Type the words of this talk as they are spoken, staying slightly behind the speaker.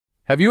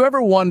Have you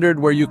ever wondered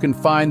where you can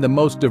find the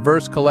most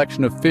diverse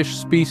collection of fish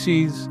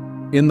species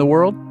in the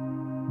world?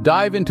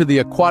 Dive into the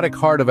aquatic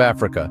heart of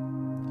Africa,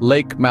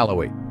 Lake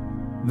Malawi.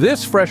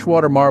 This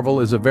freshwater marvel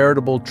is a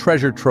veritable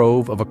treasure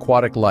trove of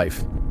aquatic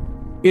life.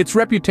 Its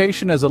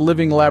reputation as a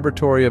living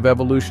laboratory of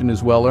evolution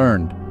is well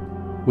earned,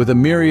 with a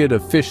myriad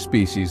of fish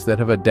species that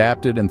have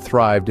adapted and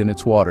thrived in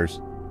its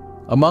waters.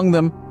 Among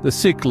them, the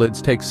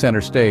cichlids take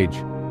center stage.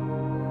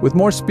 With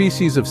more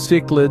species of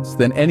cichlids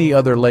than any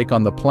other lake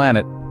on the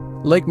planet,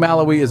 Lake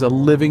Malawi is a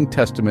living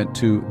testament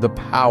to the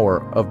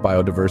power of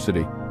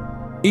biodiversity.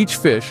 Each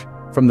fish,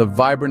 from the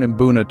vibrant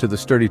mbuna to the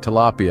sturdy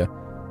tilapia,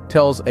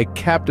 tells a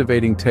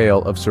captivating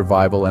tale of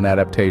survival and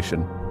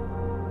adaptation.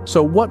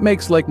 So what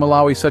makes Lake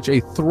Malawi such a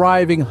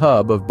thriving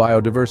hub of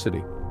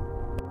biodiversity?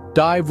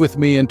 Dive with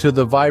me into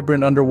the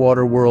vibrant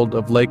underwater world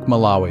of Lake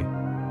Malawi.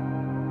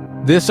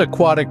 This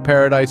aquatic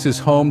paradise is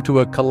home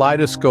to a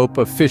kaleidoscope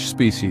of fish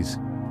species,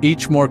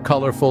 each more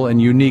colorful and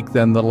unique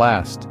than the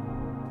last.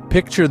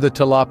 Picture the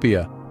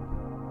tilapia,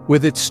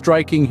 with its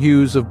striking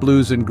hues of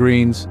blues and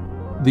greens,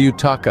 the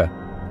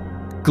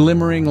utaka,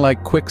 glimmering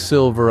like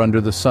quicksilver under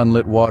the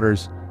sunlit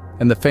waters,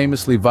 and the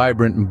famously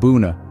vibrant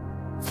mbuna,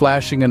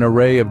 flashing an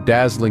array of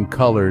dazzling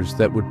colors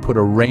that would put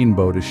a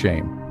rainbow to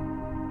shame.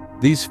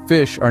 These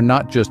fish are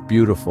not just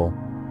beautiful,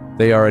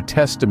 they are a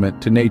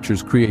testament to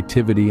nature's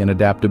creativity and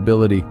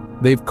adaptability.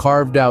 They've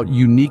carved out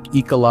unique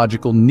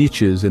ecological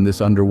niches in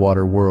this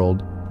underwater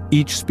world,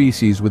 each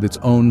species with its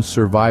own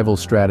survival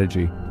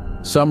strategy.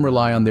 Some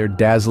rely on their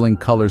dazzling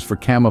colors for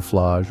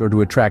camouflage or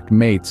to attract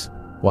mates,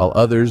 while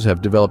others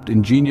have developed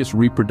ingenious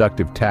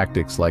reproductive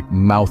tactics like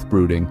mouth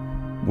brooding,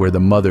 where the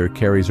mother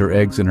carries her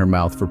eggs in her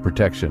mouth for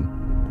protection.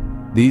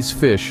 These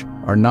fish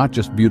are not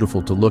just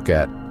beautiful to look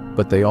at,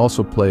 but they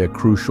also play a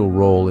crucial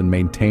role in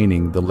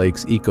maintaining the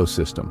lake's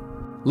ecosystem.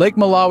 Lake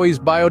Malawi's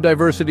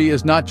biodiversity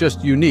is not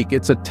just unique,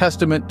 it's a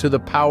testament to the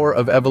power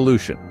of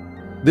evolution.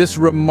 This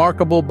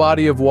remarkable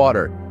body of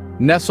water,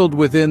 nestled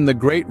within the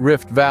Great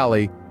Rift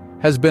Valley,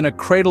 has been a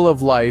cradle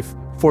of life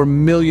for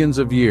millions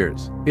of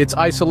years. Its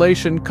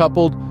isolation,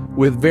 coupled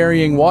with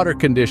varying water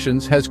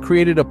conditions, has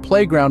created a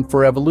playground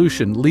for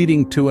evolution,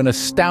 leading to an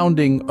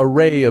astounding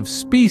array of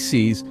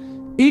species,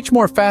 each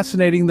more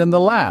fascinating than the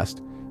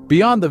last.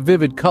 Beyond the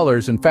vivid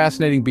colors and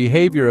fascinating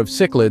behavior of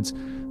cichlids,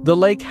 the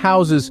lake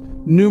houses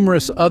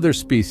numerous other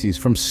species,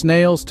 from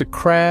snails to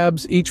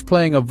crabs, each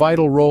playing a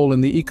vital role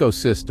in the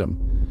ecosystem.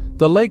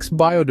 The lake's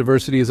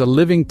biodiversity is a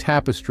living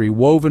tapestry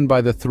woven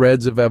by the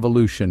threads of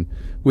evolution,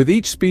 with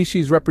each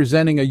species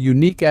representing a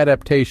unique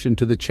adaptation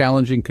to the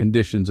challenging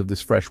conditions of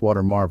this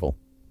freshwater marvel.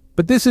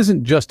 But this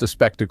isn't just a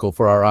spectacle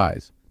for our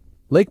eyes.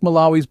 Lake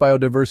Malawi's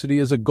biodiversity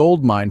is a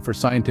goldmine for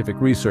scientific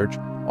research,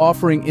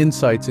 offering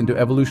insights into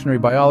evolutionary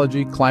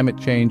biology, climate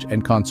change,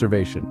 and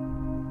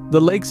conservation.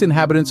 The lake's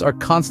inhabitants are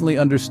constantly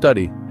under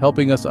study,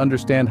 helping us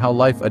understand how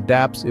life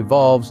adapts,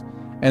 evolves,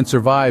 and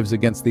survives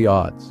against the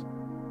odds.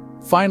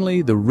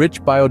 Finally, the rich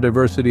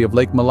biodiversity of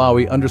Lake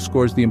Malawi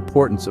underscores the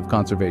importance of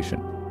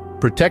conservation.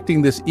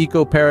 Protecting this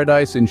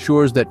eco-paradise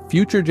ensures that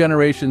future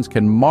generations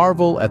can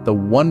marvel at the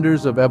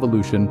wonders of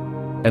evolution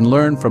and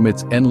learn from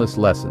its endless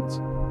lessons.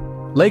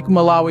 Lake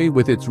Malawi,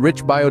 with its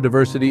rich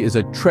biodiversity, is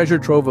a treasure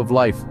trove of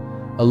life,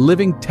 a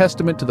living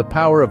testament to the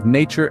power of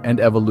nature and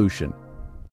evolution.